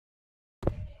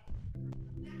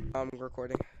I'm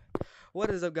recording. What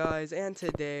is up, guys? And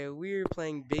today we're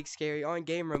playing Big Scary on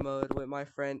gamer mode with my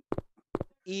friend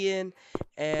Ian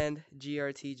and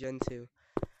Grtgen2.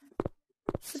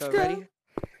 So ready?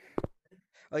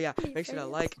 Oh yeah, make sure to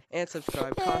like and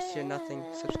subscribe. Costs you nothing.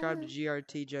 Subscribe to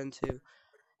Grtgen2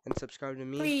 and subscribe to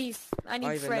me. Please, I need I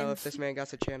don't even friends. know if this man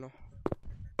got a channel.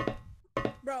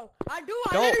 Bro, I do.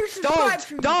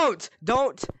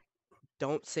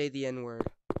 Don't say the N-word.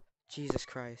 Jesus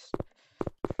Christ.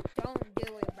 Don't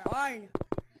do it, bro. Fine.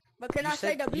 But can I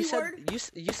say the B word? You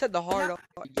said the hard R.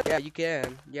 Yeah, you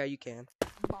can. Yeah, you can.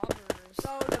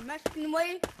 So the Mexican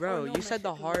way? Bro, no you said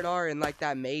the hard R in like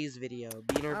that maze video.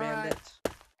 Beaner Bandits.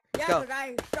 Yeah, go. but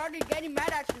I started getting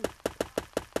mad at you.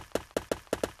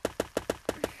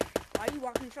 Why are you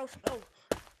walking so slow?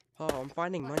 Oh, I'm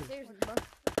finding money. Seriously, bro.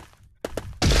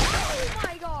 Oh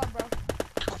my god, bro.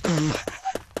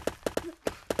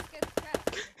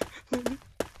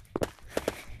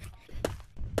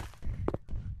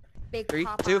 Big 3,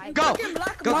 Popeye. 2, go!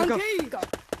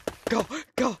 Go!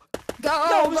 Go!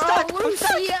 No, I'm stuck! I'm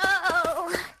stuck!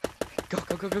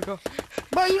 Go!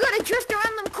 Bro, you gotta drift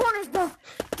around them corners, bro.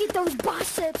 Get those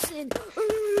biceps in.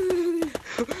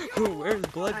 Where's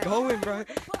blood going, bro?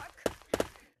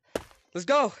 Let's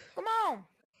go! Come on!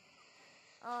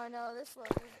 Oh no, this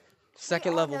level.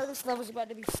 Second level. No, this level's about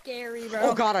to be scary, bro.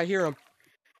 Oh god, I hear him.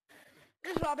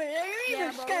 This level ain't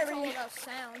even scary. It's all about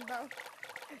sound, bro.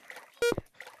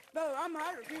 Bro, I'm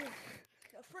out of here.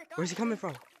 Where's he coming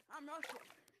from? I'm rushing.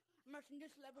 I'm rushing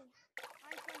this level. I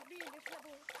ain't trying to be in this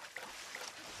level.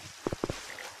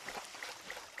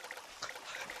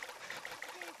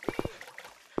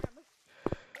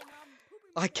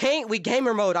 I can't. We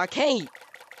gamer mode. I can't.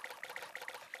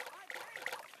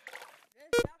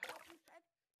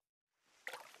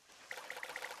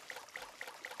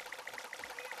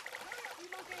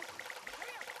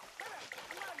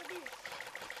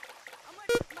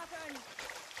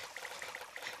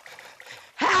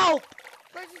 Help!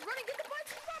 Bro, just run and get the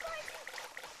bikes.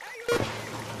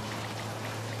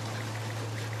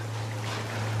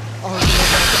 Oh,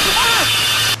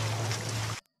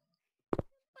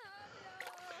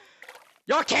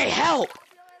 y'all can't help!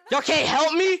 Y'all can't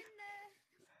help me?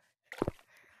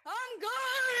 I'm gone!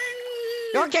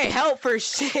 Y'all can't help for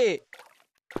shit!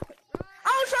 I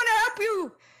was trying to help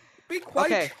you! Be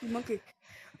quiet, Okay. you monkey.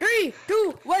 3,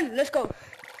 2, 1, let's go.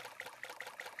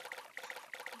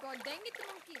 God dang it, the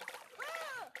monkey.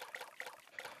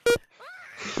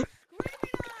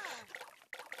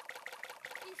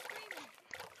 He's screaming.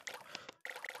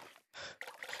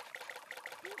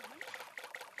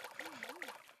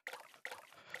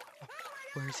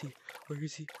 Where is he? Where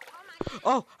is he?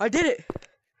 Oh, I did it!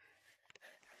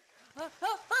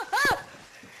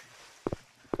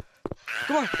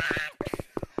 Come on!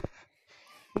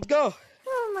 Let's go!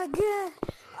 Oh my god.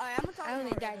 I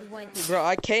only died once. Bro,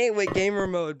 I can't with gamer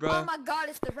mode, bro. Oh my god,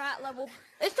 it's the rat level.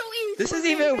 It's so easy. This is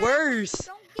even worse.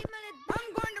 Don't give me the...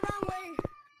 I'm going the wrong way.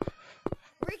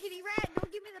 Rickety rat,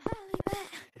 don't give me the belly bat.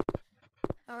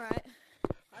 Alright.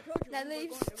 That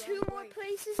leaves 2 more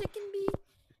places it can be.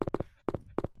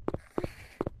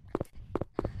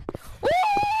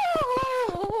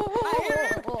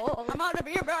 I'm out of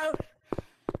here, bro.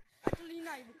 Actually,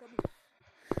 not even coming.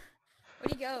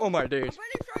 Where'd he go? Oh my days.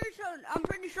 I'm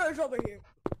pretty sure it's over here.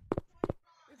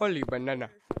 Holy banana.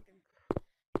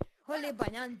 Holy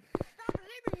banana. Stop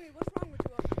leaving me. What's wrong with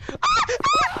you?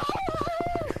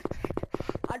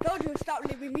 I told you to stop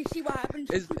leaving me. See what happens.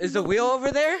 Is the wheel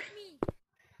over there?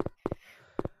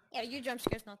 Yeah, your jump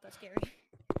scare's not that scary.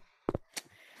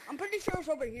 I'm pretty sure it's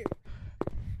over here.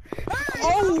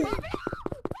 Oh!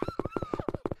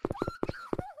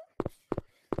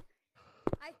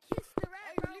 I kissed the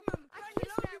rat, bro.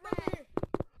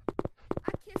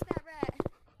 I kissed that rat.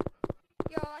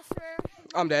 Yo, I swear.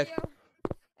 I'm dead.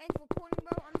 And recording,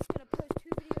 bro. I'm just gonna post 2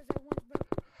 videos at once, bro.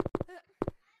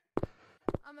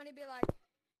 I'm gonna be like,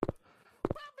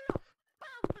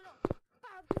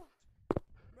 Pablo.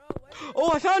 Bro, wait.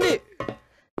 Oh, I found it! No,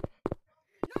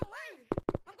 wait.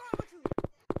 I'm going with you.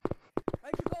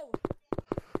 Where'd you go?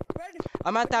 Ready?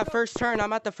 I'm at that first turn.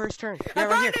 I'm at the first turn. Yeah, I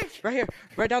right here. found it. Right here.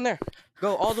 Right down there.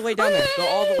 Go all the way down there. Go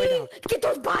all the way down. Get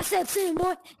those biceps in,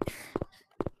 boy.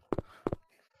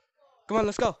 Come on,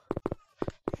 let's go.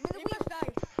 We must die.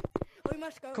 We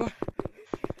must go. Come on.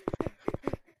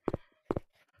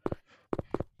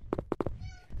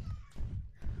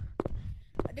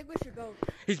 I think we should go.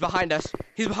 He's behind us.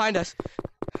 He's behind us.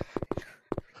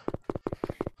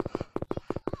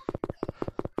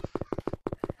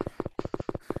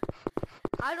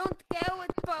 I don't care what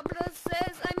Pablo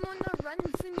says. I'm on the run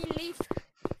for me leaf.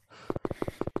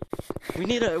 We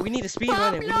need a speed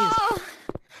run it. We need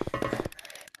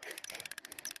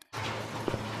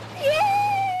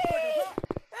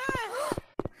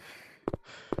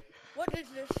What is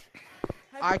this?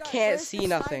 I can't see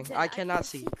nothing. I cannot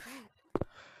see.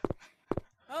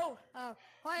 Oh.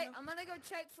 Wait, I'm gonna go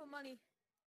check for money.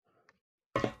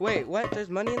 Wait, what? There's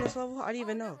money in this level? I didn't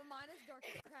even know. Never mind, it's dark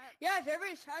as crap. Yeah, there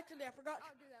is. Actually, I forgot.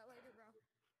 I'll do that later, bro.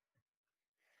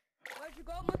 Where'd you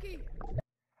go, monkey?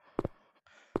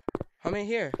 I'm in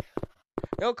here.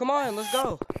 Yo, come on, let's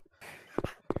go.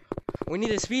 We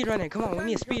need a speed run it. Come on, we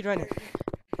need a speed run it.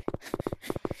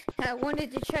 I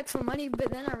wanted to check for money, but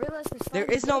then I realized there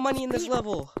is no money in this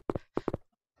level.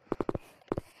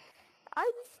 I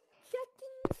was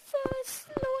checking first,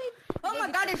 Lloyd. Oh my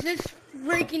god, is this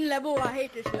freaking level? I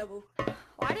hate this level.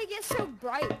 Why did it get so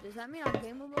bright? Does that mean our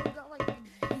game mode got like...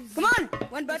 Come on!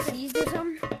 One button. Seized or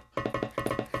something?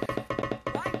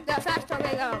 Go faster,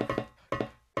 okay, go.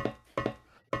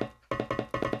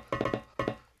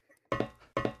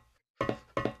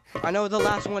 I know where the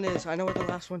last one is. I know where the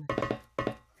last one is.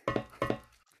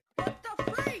 What the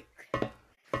freak?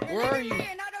 Where are you?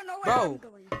 And I don't know where I'm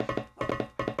going.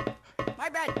 Oh. My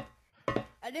bad.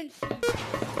 I didn't see you.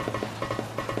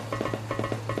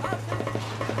 Oh,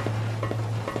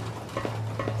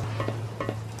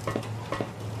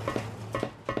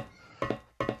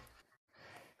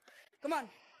 come on.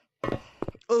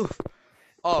 Oof.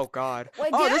 Oh god.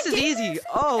 Wait, oh, this is easy.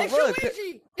 Oh, it's look. Too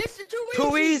easy. This is too easy.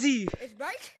 Too easy. It's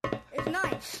bright. It's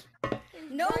nice.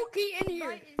 No key in here.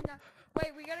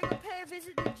 Wait, we gotta go pay a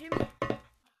visit to Jimmy.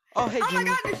 Oh, hey, Jimmy. Oh my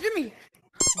god, it's Jimmy.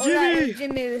 Jimmy. Right,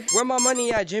 Jimmy. Where my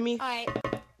money at, Jimmy? Alright.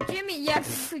 Jimmy,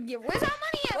 yes. Where's our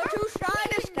money at, bro? What you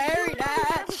trying to stare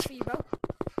at?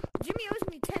 Jimmy owes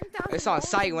me 10,000. It's on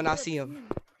sight when I see him.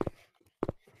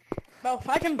 Bro,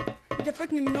 fight him. He's a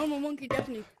freaking normal monkey,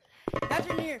 definitely. That's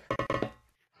in here.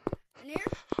 In here?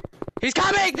 He's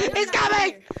coming! He's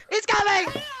coming! He's coming!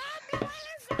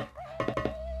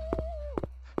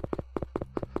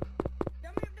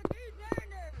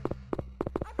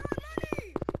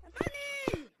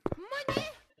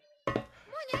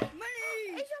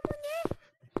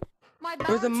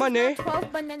 Where's the money?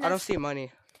 12 bananas. I don't see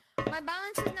money. My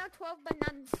balance is now 12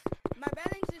 bananas. My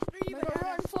balance is 3 bananas.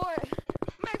 Run for it.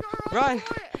 Run.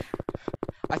 For it.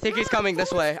 I think he's coming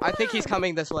this way. I think he's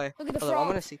coming this way. Look at the Hold on, I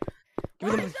want to see. Give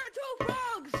me the money. There 2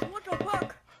 frogs? What the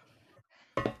fuck?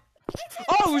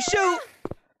 Oh, shoot!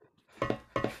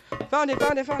 Found it,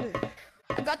 found it, found it.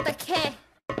 I got the key.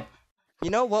 You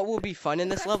know what will be fun in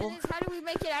this level? How do we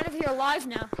make it out of here alive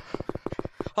now?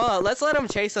 Hold on, let's let him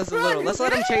chase us a little. Let's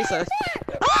let him chase us.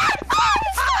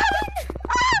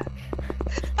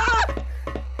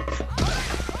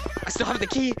 I still have the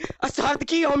key. I still have the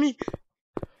key on me.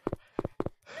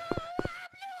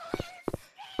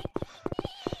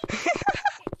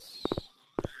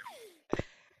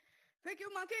 Pick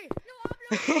you, monkey.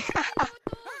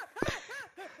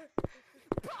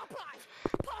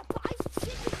 Popeyes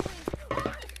chicken wings.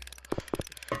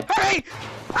 Hurry!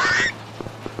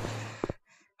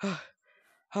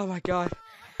 Oh my god.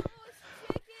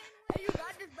 Hey, you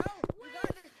got this, bro. You got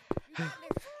this. You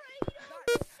got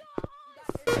this.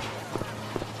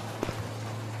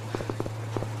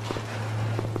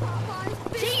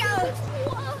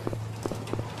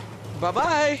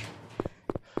 Bye-bye.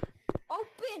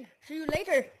 Open. See you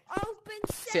later. Open.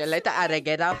 See you later,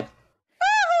 alligator.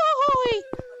 Oh,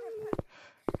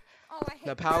 I hate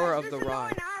The power of the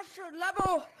rod.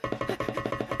 Level.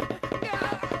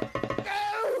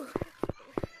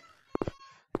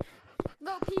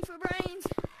 Go pee for brains.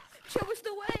 Show us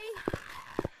the way.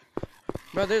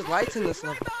 Bro, there's lights in this Right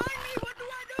level. behind me. What do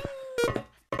I do?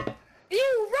 You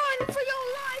run for your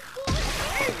life, boy.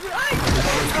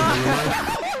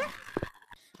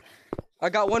 I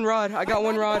got one rod. I got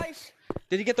one rod. Twice.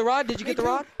 Did you get the rod? Did you get the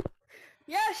rod?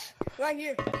 Yes, right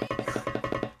here.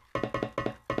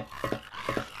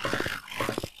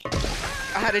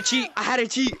 I had to cheat. I had to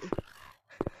cheat.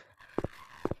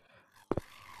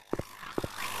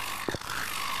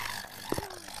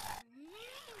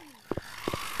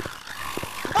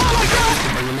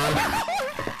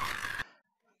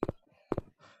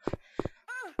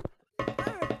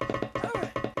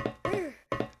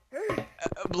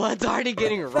 Blood's already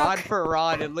getting rod for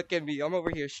rod, and look at me. I'm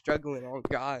over here struggling. Oh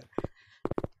god.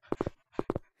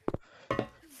 Oh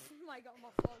my god, my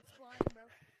flog's flying, bro.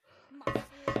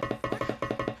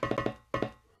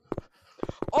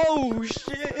 Oh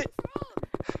shit.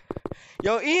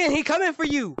 Yo, Ian, he coming for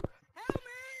you. Help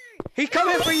me! He's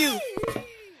coming for you.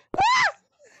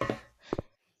 Ah!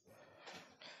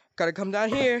 Gotta come down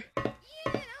here.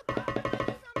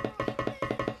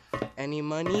 Any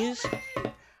monies?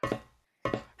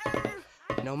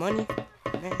 No money?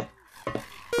 Man.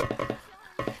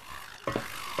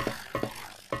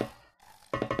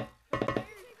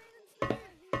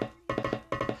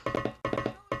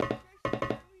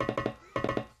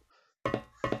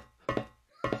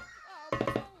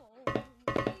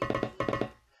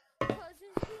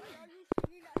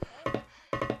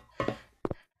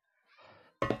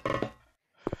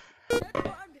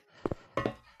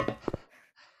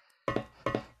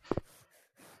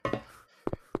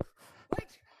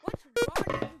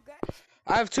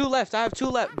 I have 2 left. I have 2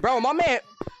 left. Bro, my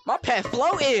pet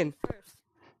floating.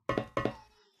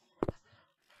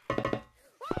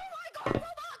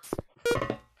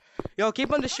 Yo,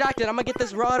 keep him distracted. I'm gonna get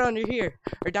this rod under here.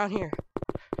 Or down here.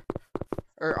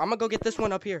 Or I'm gonna go get this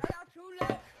one up here.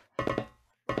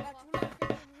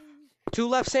 2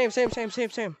 left. Same.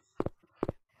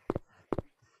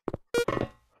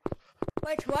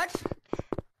 Wait, what?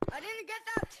 I didn't get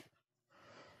that.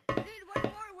 I need one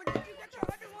more. Where did you get the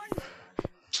other one?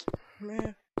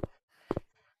 Man.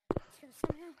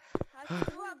 Somehow. I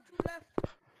still have 2 left.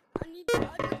 I need the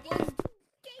other one.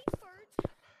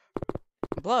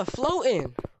 Blood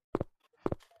floating.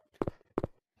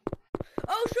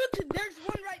 Oh shoot! There's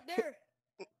one right there.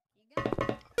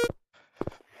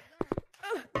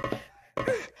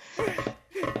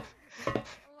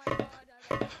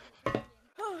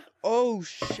 Oh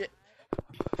shit.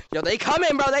 Yo, they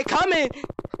coming, bro. They coming.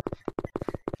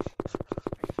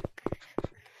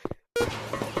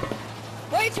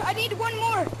 Wait, I need one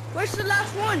more. Where's the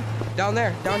last one? Down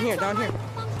there. Down here.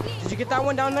 Did you get that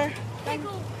one down there?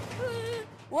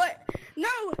 What?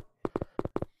 No.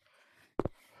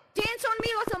 Dance on me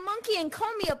like a monkey and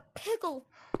call me a pickle.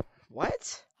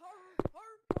 What?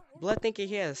 Blood thinking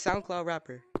he is a SoundCloud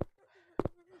rapper.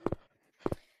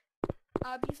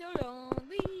 I'll be so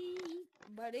lonely,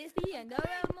 but it's the end of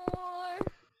it more.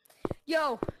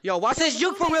 Yo, watch this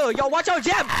juke for real. Yo, watch your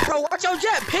jab, bro. Watch your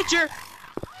jab. Picture.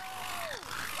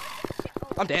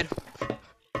 I'm dead.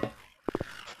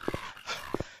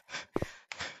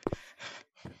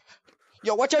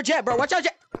 Yo, watch your jet, bro. Watch your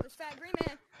jet. This fat green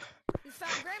man.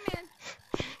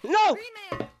 No. Green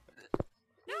man.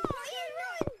 No, I can't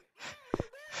run.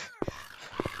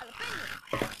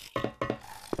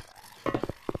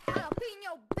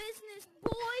 Jalapeno business,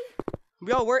 boy.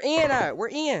 Yo, where Ian at? Where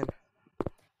Ian?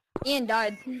 Ian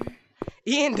died.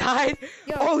 Ian died?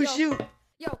 Yo, oh, yo, shoot.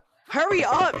 Yo. Hurry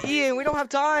up, Ian. We don't have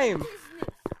time.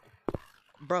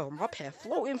 Bro, my pet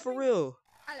floating for real.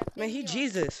 Man, he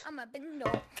Jesus. I'm a bingo.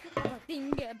 Yo,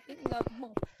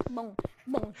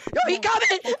 he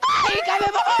coming! He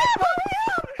coming!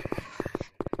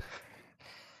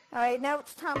 Alright, now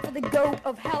it's time for the goat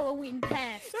of Halloween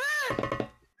past.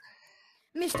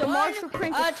 Mr. Marshall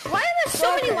Crinkle. Why are there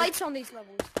so many lights on these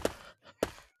levels?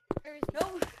 There is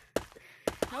no.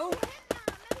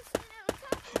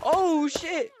 Oh,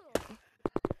 shit.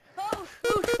 Oh,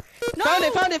 no.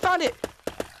 Found it.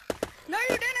 No,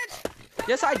 you didn't.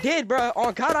 Yes, I did, bro.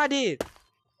 On God, I did.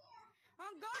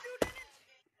 On God, you didn't.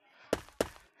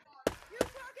 You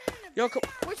fucking. Yo,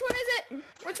 Which one is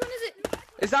it?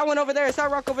 is that one over there? Is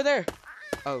that rock over there?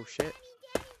 Oh, shit.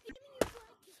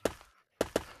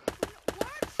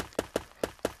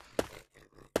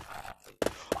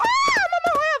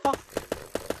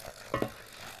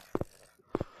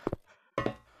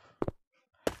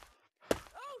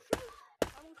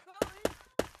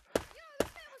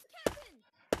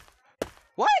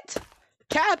 What?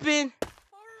 Capping?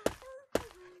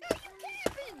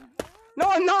 No,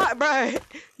 I'm not, bro.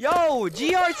 Yo,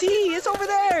 GRT, it's over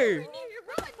there.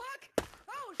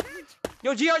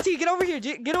 Yo, GRT, get over here.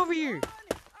 Get over here.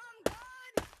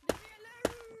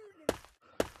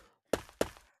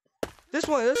 This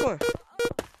one. Oh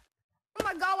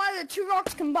my God, why are the 2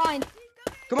 rocks combined?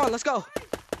 Come on, let's go.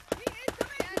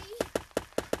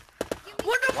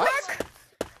 What the fuck?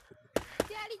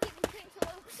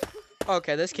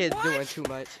 Okay, this kid's doing too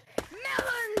much.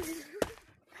 Melons!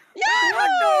 Yeah! What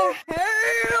the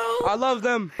hell? I love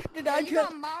them. Did I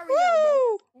just Mario?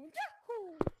 Woo!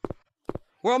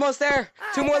 We're almost there.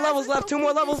 2 more levels left. 2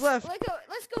 more levels left.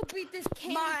 Let's go beat this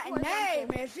candy. My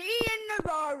name is Ian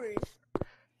Navarez.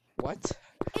 What?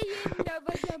 Ian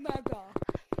Navarez.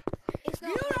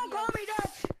 You don't call me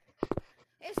that.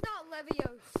 It's not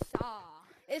Leviosa.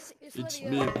 It's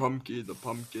me, Pumpkin the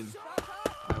pumpkin.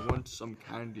 I want some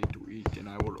candy to eat, and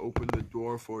I will open the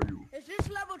door for you. Is this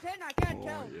level 10? I can't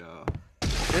tell. Oh, yeah.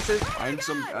 This is... Find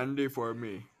some candy for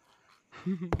me.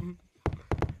 Who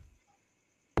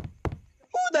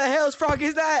the hell's frog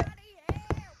is that?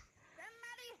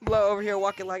 Blow over here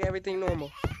walking like everything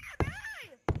normal.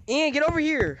 Ian, get over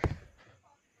here.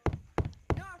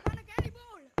 No, I found a candy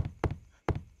bowl.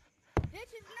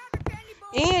 This is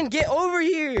Ian, get over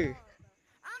here.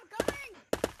 I'm coming.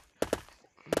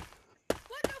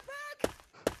 What the fuck?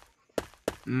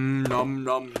 Nom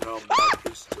nom nom. That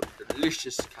is some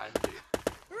delicious candy.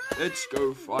 Let's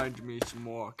go find me some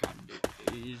more candy,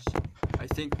 please. I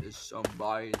think there's some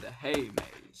by the hay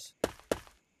maze.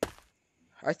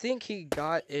 I think he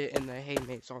got it in the hay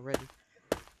maze already.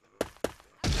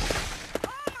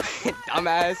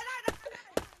 Dumbass.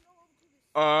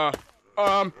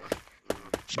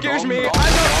 Excuse me, Nom, I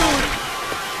nom, got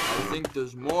food. I think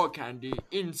there's more candy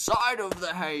inside of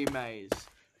the hay maze.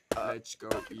 Let's go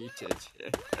eat it.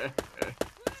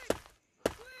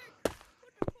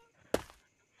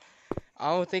 I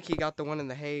don't think he got the one in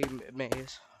the hay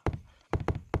maze.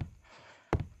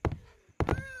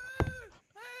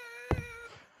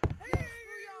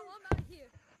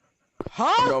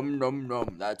 Huh? Nom nom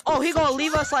nom. That's Oh, he gonna such a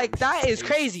leave us like that is delicious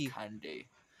crazy. Candy.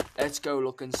 Let's go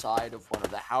look inside of one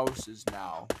of the houses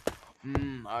now.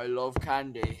 I love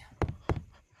candy.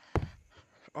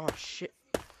 Oh shit.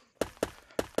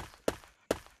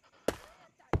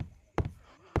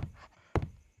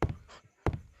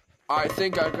 I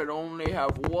think I could only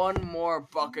have one more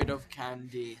bucket of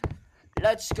candy.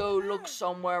 Let's go look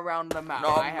somewhere around the map.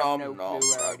 I have no clue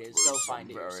where it is. Go find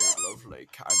it yourself. Very lovely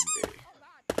candy.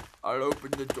 I'll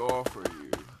open the door for you.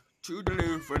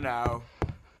 Toodaloo for now.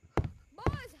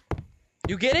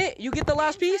 You get it? You get the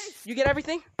last piece? You get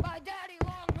everything? My daddy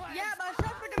long legs. Yeah, but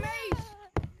so for the maze.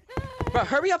 Bro,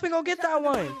 hurry up and go get that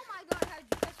one. Oh my god, how'd you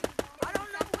catch it? I don't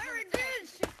know where it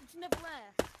is. It's never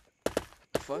there.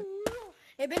 The fuck?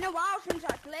 It's been a while since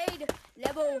I played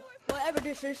level whatever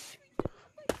this is.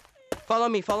 Follow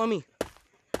me, follow me.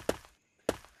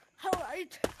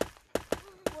 Alright.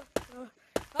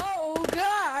 Oh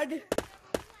god.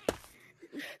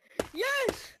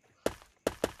 Yes.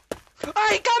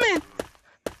 Alright, coming.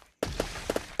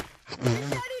 Daddy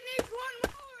needs one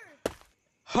more.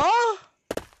 Huh?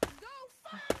 Go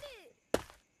find it.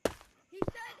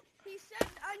 He said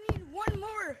I need one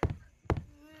more.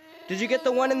 Did you get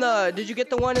the one in the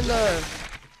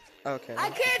Okay. I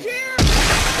can't hear.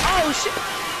 Oh shit.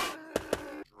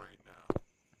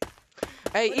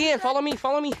 Hey Ian, follow me,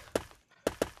 follow me.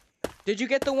 Did you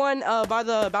get the one by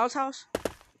the bounce house?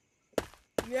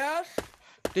 Yes.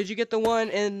 Did you get the one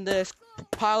in this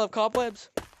pile of cobwebs?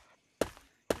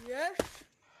 Yes.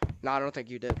 No, I don't think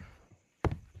you did.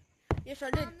 Yes, I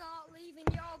did. I'm not leaving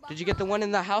y'all behind. Did you get the one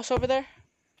in the house over there?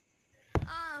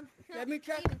 Let me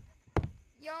check.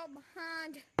 Y'all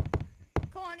behind.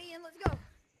 Come on, Ian, let's go.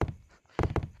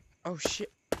 Oh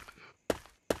shit.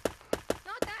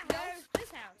 Not that house,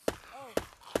 this house.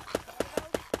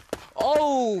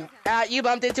 Oh, you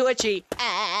bumped into a tree.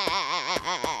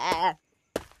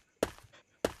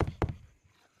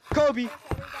 Kobe. He's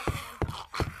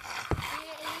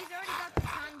already got the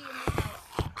candy in the house.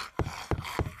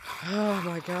 Oh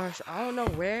my gosh, I don't know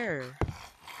where.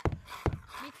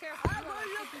 Be careful.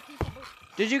 You are 50 people.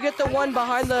 Did you get the one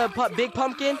behind the big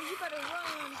pumpkin? You better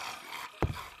run.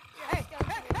 Hey,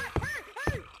 hey.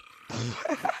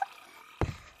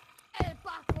 El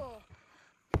Paco.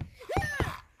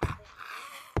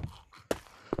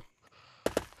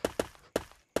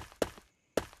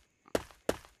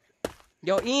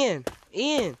 Yo, Ian.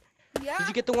 Yeah. Did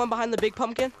you get the one behind the big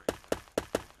pumpkin?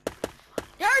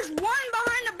 There's one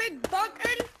behind the big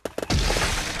pumpkin.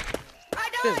 I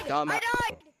This died. dumb- I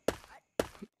died.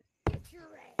 Get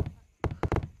your ass.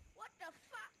 What the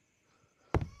fuck?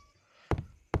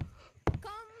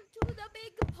 Come to the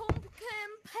big pumpkin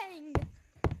pang.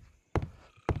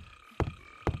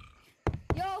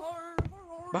 Yo,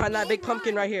 Behind that big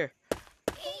pumpkin right here.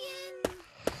 Ian.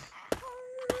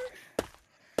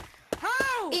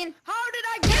 How? Ian. How did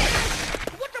I get it?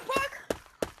 What the fuck?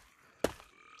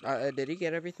 Did he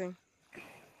get everything?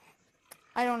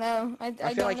 I don't know. I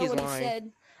feel don't like know he's what lying. he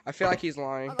said. I feel like he's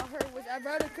lying. All I heard was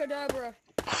abracadabra.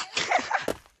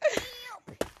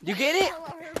 You get it?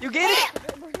 You get it?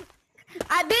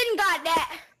 I didn't got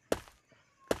that.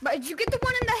 But did you get the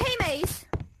one in the hay maze?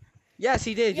 Yes,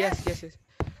 he did. Yes, yes, yes.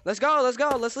 Let's go, let's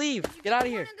go, let's leave. Did you Get out of the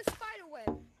here. one in the spider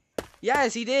web?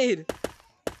 Yes, he did.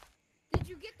 Did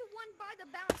you get the one by the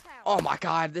bounce house? Oh my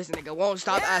god, this nigga won't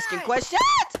stop asking Yes. questions.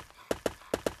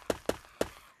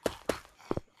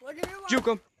 What do you want? Juke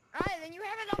him. Alright, then you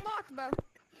have it unlocked, bro.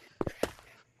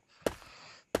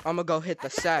 I'm gonna go hit the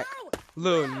sack. No.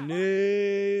 Little No,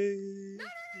 nigga. no.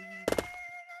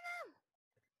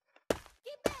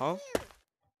 Get back Huh? here.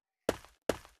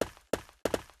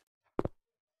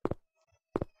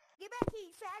 Get back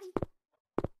here,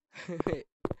 fatty.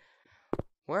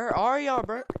 Where are y'all,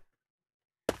 bro?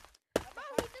 Bro,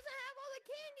 he doesn't have all the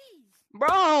candies.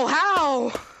 Bro,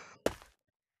 how?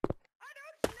 I don't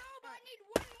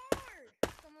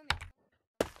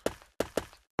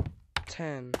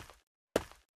 10.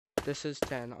 This is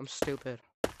 10. I'm stupid.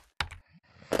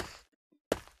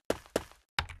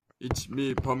 It's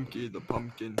me, Pumpkin the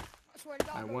Pumpkin. swear to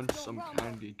God, I bro, want if you some don't run, bro.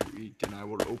 candy to eat, and I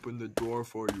will open the door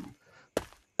for you.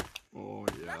 Oh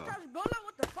yeah.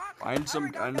 Find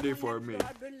some candy for me.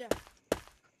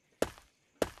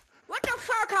 What the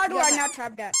fuck? How do I not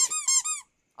have that?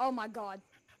 Oh my God.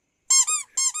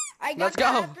 I got Let's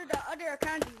that go. after the other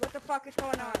candy. What the fuck is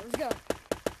going on? Alright, let's go.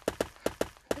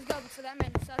 Let's go before that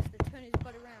man decides to turn his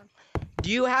butt around.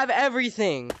 Do you have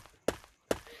everything?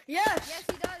 Yes. Yes,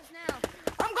 he does now.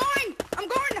 I'm going.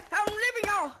 I'm leaving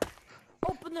now.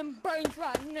 Open them brains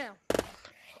right now.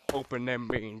 Open them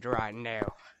beans right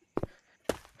now.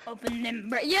 Open them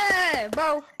brains. Yeah,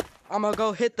 bro. I'ma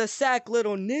go hit the sack,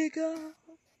 little nigga.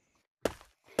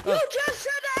 You just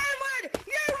said the N-word.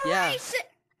 You're Yeah. racist.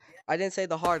 I didn't say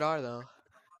the hard R though.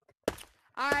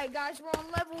 Alright, guys, we're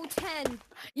on level 10.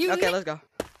 Okay, let's go.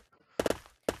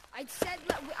 I said,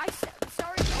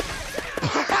 sorry.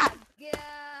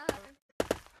 Yeah.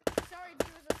 Sorry,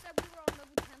 viewers. I said we were on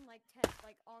level 10,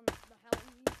 like on the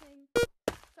Halloween thing.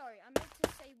 Sorry, I meant to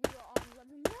say we were on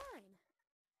level 9.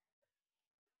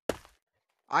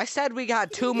 I said we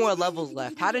got 2 more levels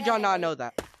left. How did y'all not know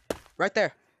that? Right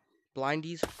there.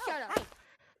 Blindies. Shut up.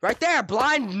 Right there,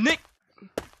 blind Nick.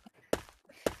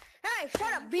 Hey,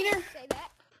 shut up, Beaner. Say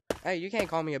that. Hey, you can't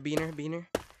call me a beaner.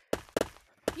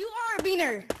 You are a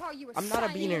Beaner. Call you a I'm not a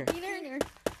cyan beaner. beaner.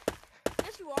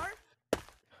 Yes, you are.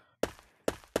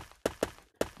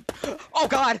 Oh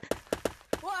God.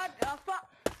 What the fuck?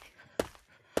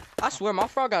 I swear my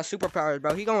frog got superpowers,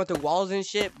 bro. He going through walls and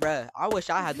shit, bruh. I wish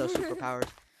I had those superpowers.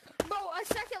 Bro, a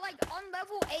second, like on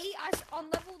level 8, on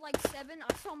level like 7,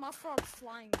 I saw my frog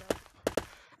flying, bro.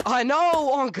 I know.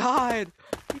 Oh God.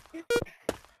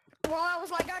 Well, I was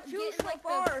like, got you getting so like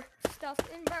far. the stuff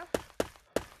in, bro.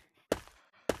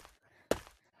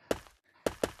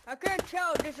 I can't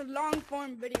tell. This is a long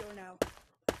form video now.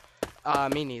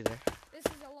 Me neither. This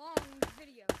is a long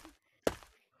video.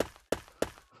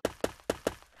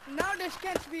 Now this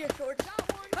can't be a short.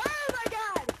 Got one. Oh my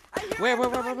God! I hear Where?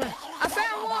 everybody. I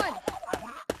found one.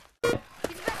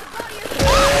 He's about to body us.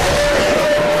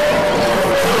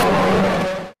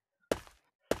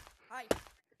 Hi.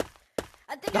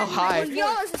 I think No, I need hi. one more.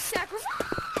 Y'all is a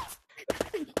sacrifice.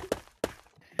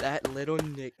 That little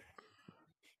Nick.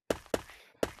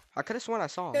 I could have sworn I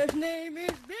saw him. His name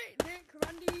is Big Nick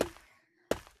Grundy.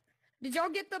 Did y'all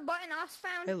get the button I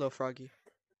found? Hey, little froggy.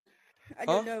 I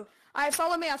don't Huh? know. Alright,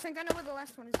 follow me. I think I know where the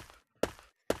last one is.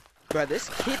 Bruh, this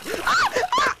kid.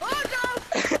 Oh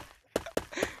no!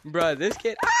 Bruh, this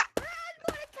kid.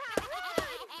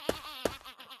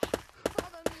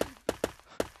 Follow me.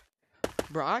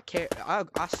 Bro, I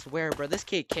swear, bro, this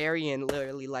kid carrying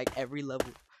literally like every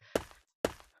level.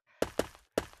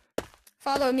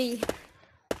 Follow me.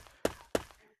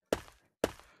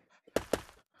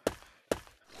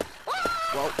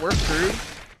 Well, we're screwed.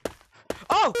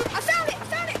 Oh! I found it!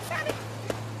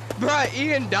 Bruh,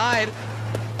 Ian died.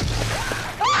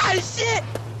 Ah, shit!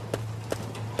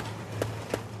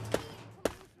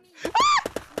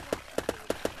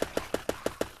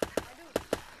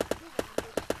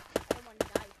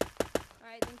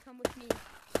 Alright, then come with me.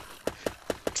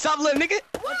 Stop, little nigga.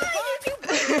 Why did you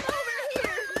bring him over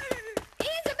here?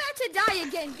 Ian's about to die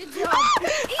again. Good job.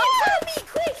 Ian, follow me,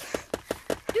 quick.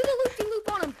 Do the loop-de-loop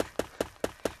on him.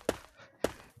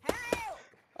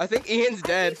 I think Ian's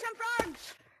dead. Some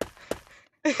frogs.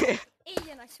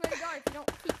 Ian, I swear to God, if you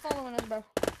don't keep following us, bro.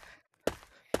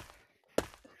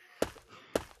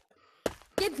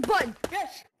 Get the button.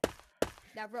 Yes.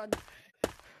 Now run.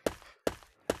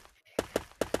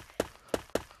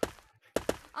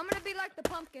 I'm gonna be like the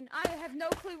pumpkin. I have no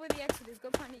clue where the exit is. Go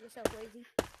find it yourself, lazy.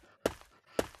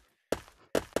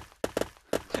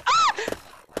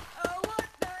 Oh, what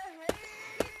the heck?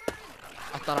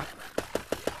 I thought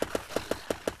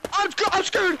I'm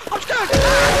scared! I'm scared!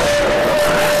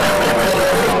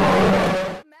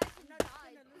 Imagine I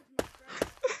died.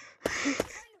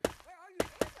 Where are you?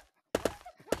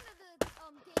 Point of the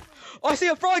game. Oh, I see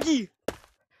a froggy!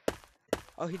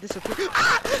 Oh, he disappeared.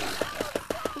 Ah!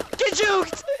 Get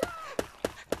juked!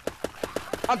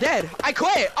 I'm dead. I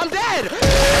quit. I'm dead!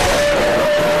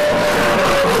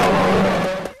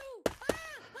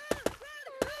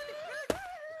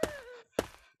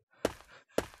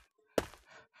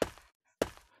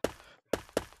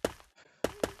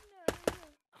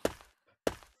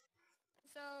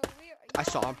 So I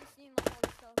saw him. seen, like, all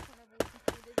this stuff whenever we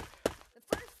completed it. The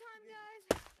first time, guys.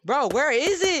 Bro, where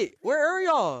is it? Where are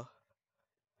y'all?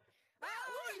 I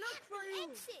always look for you.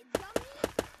 Exit, dummy.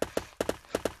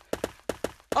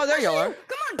 Oh, there y'all are.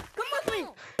 Come on, come with me.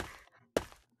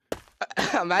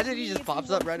 Imagine he just pops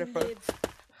up right in front.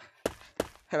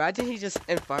 Imagine he's just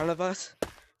in front of us.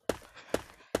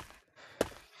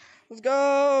 Let's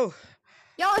go.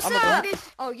 Yo, what's up?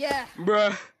 Oh yeah.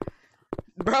 Bruh.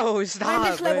 Bro, We're in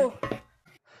stop, this level.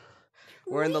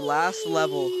 We're in the last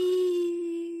level.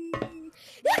 The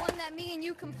one that me and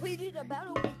you completed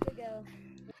about a week ago.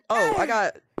 Oh, I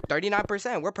got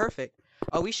 39%. We're perfect.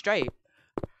 Oh, we straight.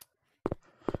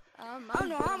 I don't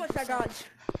know how much I got.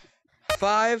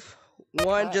 5,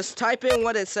 1. Just type in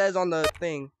what it says on the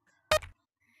thing.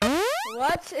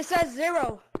 What? It says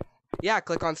 0. Yeah,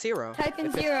 click on 0. Type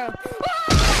in 0.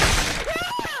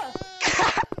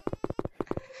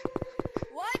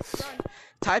 What?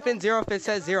 Type in 0 if it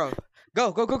says 0.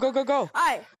 Go, go, go, go, go, go.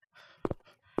 Alright.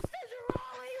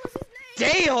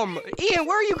 Damn! Ian,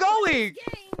 where are you going?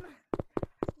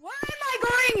 Where am I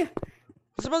going?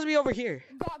 It's supposed to be over here.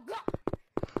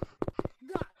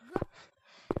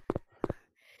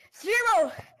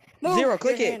 0. Move 0,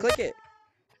 click your it, hand. click it.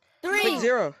 3. Click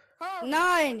 0.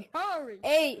 9. Hurry.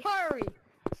 8. Hurry.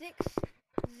 6.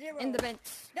 0. In the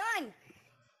vents. Done.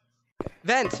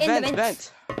 Vent, In the vent,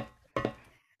 vents. vent.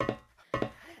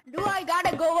 Do I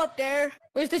gotta go up there?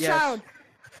 Where's the Yes. child?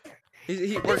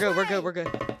 We're good, we're good, we're good.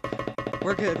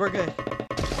 We're good, we're good.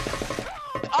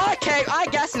 Okay, I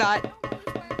guess not.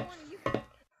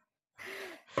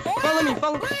 Follow me,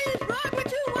 follow me. What is wrong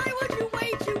with you? Why would you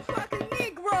wait, you fucking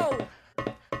Negro?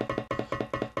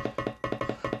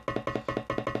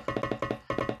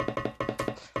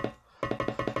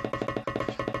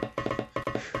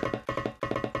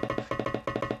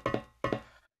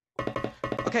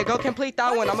 Okay, go complete that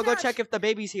What one. is I'm gonna go that? check if the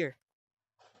baby's here.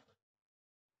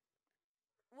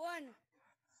 1,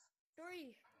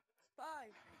 3, 5,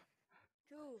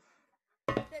 2,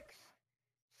 6,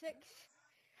 6.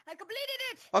 I completed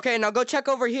it. Okay, now go check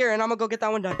over here and I'm gonna go get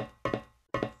that one done. Okay,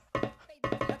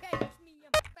 it's me.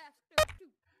 I'm faster too.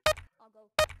 I'll go.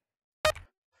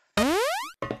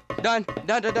 Done,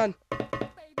 done, done, done.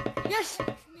 Yes.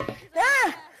 Catch me 'cause I'm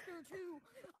Ah. faster too.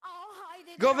 I'll hide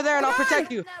it. Go over there and I'll Come on.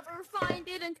 protect you. Never find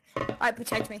it and I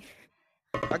protect me.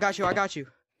 I got you, I got you.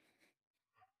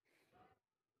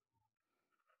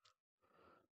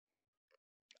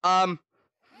 Stop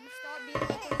being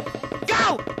like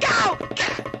Go! Go!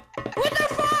 What the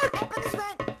fuck? Open this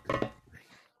vent.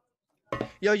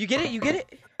 Yo, you get it? You get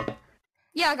it?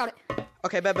 Yeah, I got it.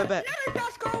 Okay, bet, bet, bet. Another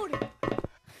dust code.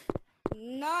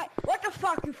 Not. What the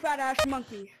fuck, you fat ass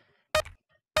monkey?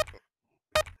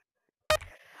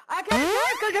 I can't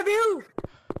die because of you.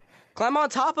 Climb on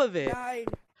top of it. Died.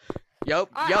 Yo,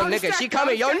 I'll yo, nigga, distract she you,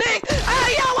 coming. I'll Yo, Nick! Ah,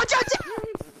 yo, watch out!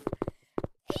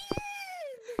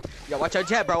 Yo, watch your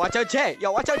jet, bro. Watch your jet.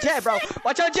 Yo, watch your jet, bro.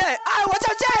 Watch your jet. Ah, watch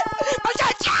your jet. Watch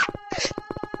your jet.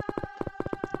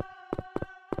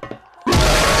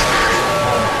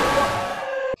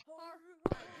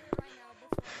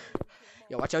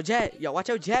 Yo, watch your jet. Yo, watch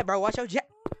your jet, bro. Watch your jet.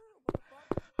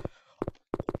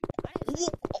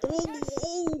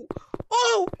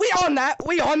 Oh, we on that.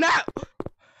 We on that.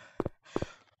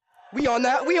 We on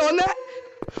that. We on that.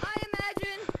 I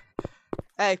imagine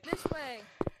Hey. this way.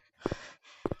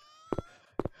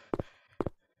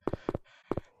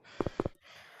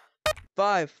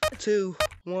 Five, 2,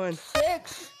 1.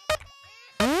 6.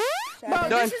 Bro, 7. Done.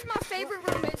 this is my favorite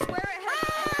room. It's where it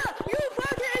has. Ah, you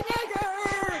fucking nigger!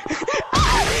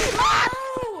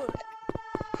 No!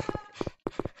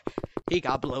 He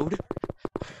got blowed.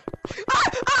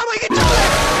 My controller!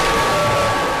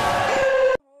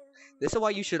 This is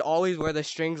why you should always wear the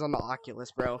strings on the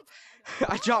Oculus, bro.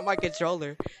 I dropped my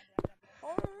controller.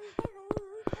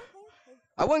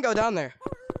 I wouldn't go down there.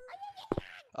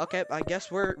 Okay, I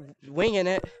guess we're winging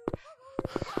it.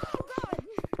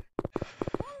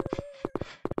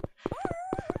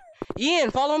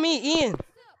 Ian, follow me, Ian.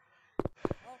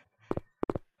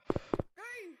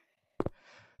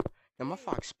 Now my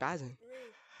fox spazzing.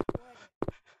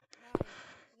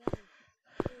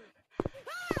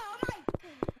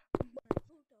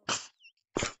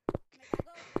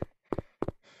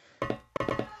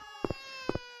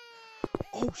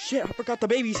 Oh shit, I forgot the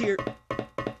baby's here.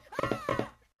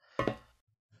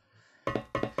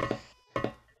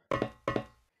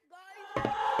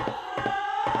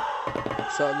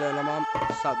 What's up, little mama?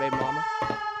 What's up, baby mama?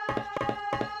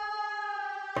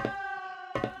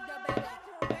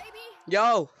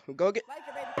 Yo, go get.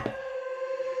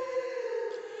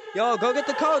 Yo, go get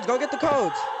the codes. Go get the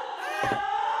codes.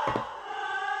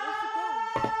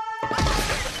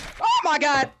 Oh my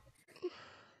god.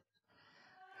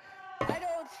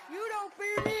 You don't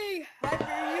fear me. I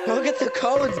fear you. Go get the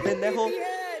codes, pendejo.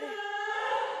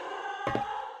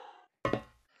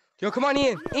 Yo, come on,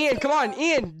 Ian. Ian, come on.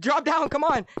 Ian, drop down. Come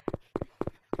on.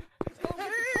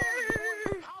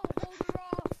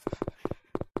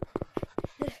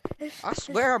 I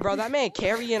swear, bro, that man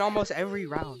carrying almost every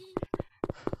round.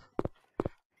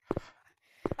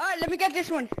 Alright, let me get this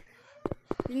one.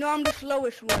 You know I'm the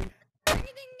slowest one.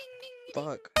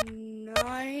 Fuck.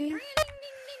 9.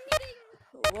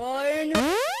 1.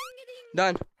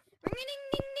 Done.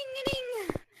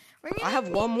 I have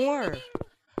one more. 7,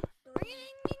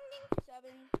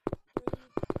 3,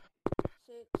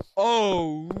 6.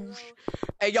 Oh.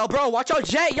 Hey, yo, bro, watch your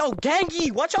jet. Yo,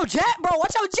 Gangy, watch your jet, bro.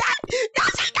 Watch your jet.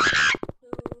 Yes, he got it.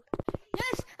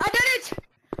 Yes, I did it.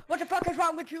 What the fuck is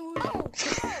wrong with you? Oh, what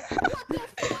the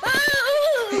fuck?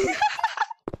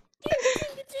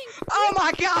 Oh,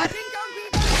 my God.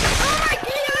 Oh my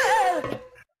god!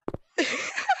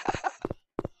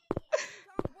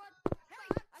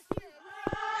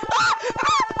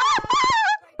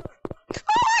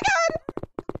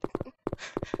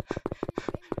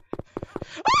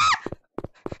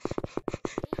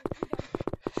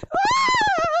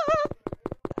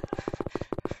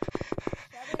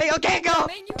 Hey, yo, can't go.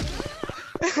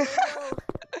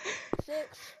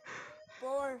 6,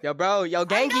 4. Yo, bro, yo,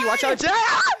 Gangy, watch your jet.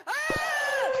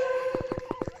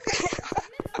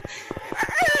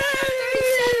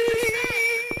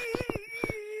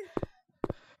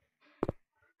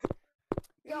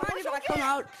 You mind if I come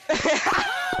out?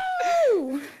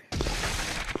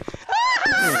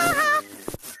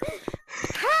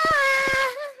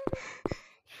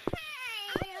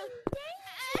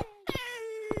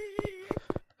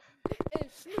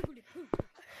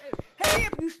 Hey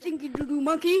up, you stinky doo-doo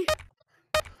monkey!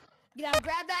 Now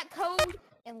grab that code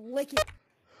and lick it.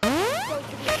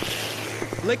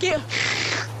 Lick it.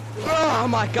 Oh,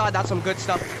 my God, that's some good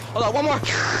stuff. Hold on, one more.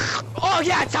 Oh,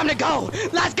 yeah, it's time to go.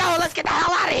 Let's go. Let's get the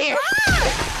hell out of here.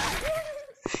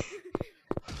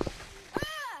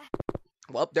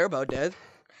 Well, they're about dead.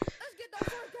 Let's get the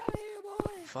fuck out of here,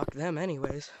 boy. Fuck them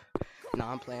anyways.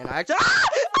 Nah, I'm playing.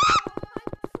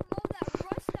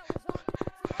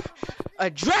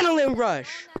 Adrenaline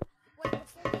rush. Wait,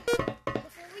 before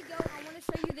we go, I want to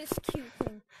show you this cute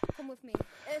thing. Come with me.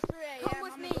 It's 3 a.m. Come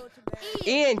with I'm me. gonna go to bed.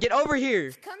 Ian, get over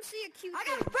here. Come see a cute I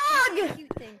thing. got a Come see a frog!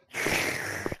 cute thing.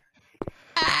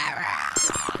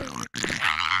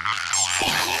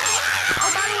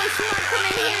 Oh, by the way, she might come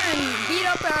in here and beat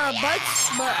up our butts,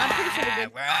 but I'm pretty sure they did.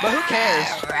 But who cares?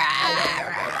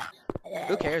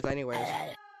 Who cares anyways?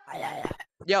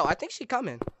 Yo, I think she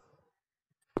coming.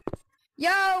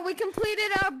 Yo, we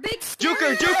completed our big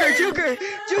Juker, scary Juker, round. Juker,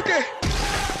 Juker.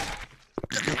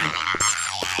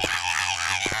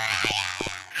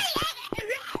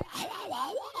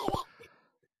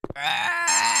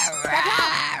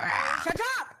 Shut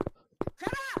up!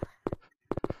 Shut up!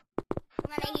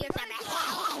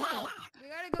 We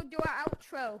gotta go do our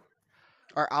outro.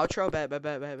 Our outro, bet.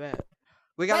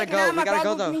 We gotta go. We gotta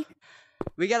go though.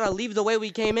 We gotta leave the way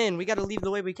we came in. Yeah,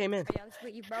 let's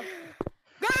wait you, bro.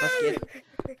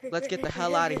 Let's get the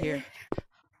hell out of here.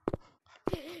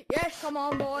 Yes, Come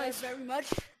on, boys, boys. very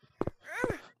much.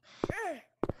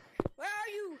 Where are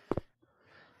you?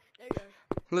 There you go.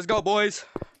 Let's go, boys.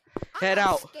 Head I'm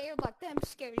not out. scared like them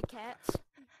scaredy cats.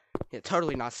 Yeah,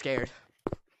 totally not scared.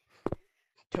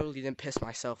 Totally didn't piss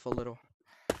myself a little.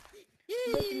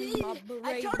 Look at me, my I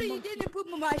brave told you monkey. didn't put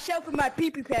myself in my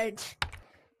pee-pee pants.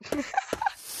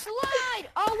 Slide!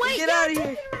 Oh, wait, Get yeah, outta talking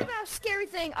here. about a scary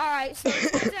thing. Alright, so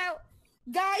it turns out,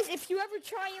 guys, if you ever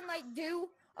try and, like, do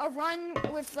a run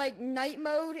with, like, night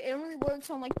mode, it only works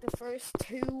on, like, the first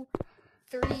 2,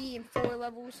 3, and 4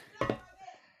 levels. And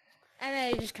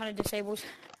then it just kind of disables.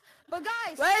 But,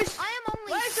 guys, Where's- I am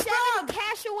only where's the 7 frog?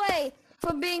 cash away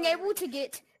from being able to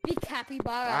get the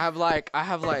capybara. I have like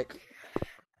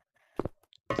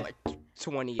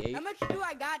 28, How much do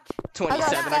I got?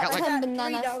 27. I got like $10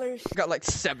 bananas. $3. I got like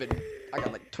 7. I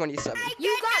got like 27.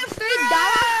 You got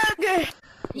 $3?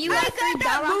 You got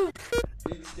 $3?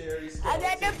 I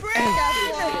got the frog.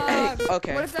 Hey,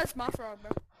 okay. What if that's my frog,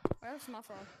 bro? Where's my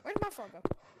frog? Where'd my frog go?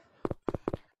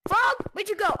 Frog, where'd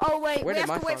you go? Oh wait, Where we did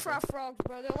have to my wait for frog our frogs,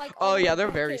 bro. They're like. Oh, all the yeah, way they're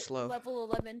back very at slow. Level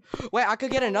 11. Wait, I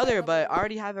could get another, but I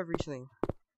already have everything.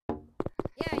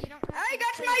 Yeah, you don't. I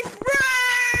got my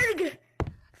frog.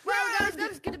 Well, guys,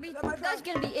 that's gonna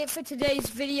be it for today's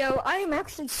video. I am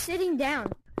actually sitting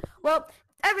down. Well,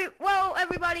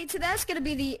 everybody, that's gonna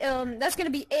be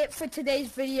it for today's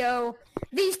video.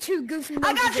 These two goofy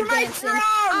monkeys got you are my dancing. frog!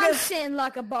 I'm sitting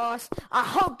like a boss. I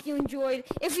hope you enjoyed.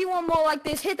 If you want more like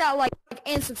this, hit that like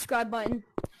and subscribe button.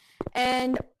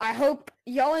 And I hope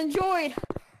y'all enjoyed.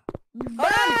 Hold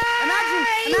on.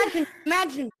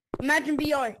 Imagine,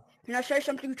 BR. Can I say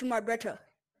something to my brother?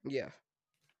 Yeah.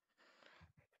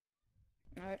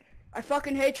 Alright. I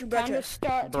fucking hate you, Time to brother.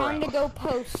 start. Bro. Time to go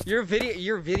post. Your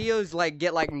videos like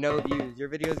get like no views. Your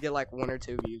videos get like 1 or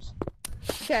 2 views.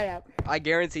 Shut up. I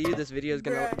guarantee you this video is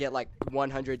gonna Bruh. get like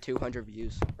 100, 200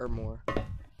 views or more.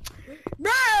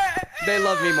 Bruh. They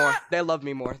love me more. They love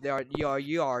me more.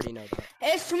 You already know that.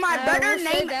 It's to my I brother will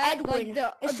say named that, Edwin.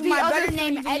 Like It's to the my other brother 3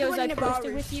 named videos I Edwin posted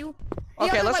Navarez. with you.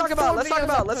 Okay, other, let's like, talk about 4 let's talk videos I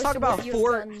about let's talk posted about with you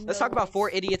four has done let's no talk about likes. 4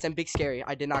 idiots and Big Scary.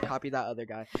 I did not copy that other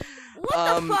guy.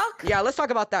 What the fuck? Yeah, let's talk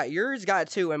about that. Yours got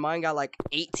 2 and mine got like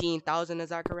 18,000. Is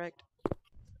that correct?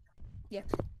 Yeah.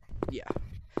 Yeah.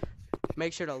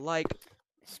 Make sure to like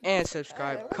and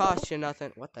subscribe. Cost you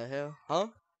nothing. What the hell? Huh?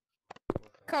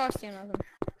 Cost you nothing.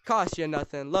 Cost you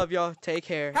nothing. Love y'all. Take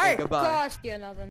care. Hey, And goodbye. Cost you nothing.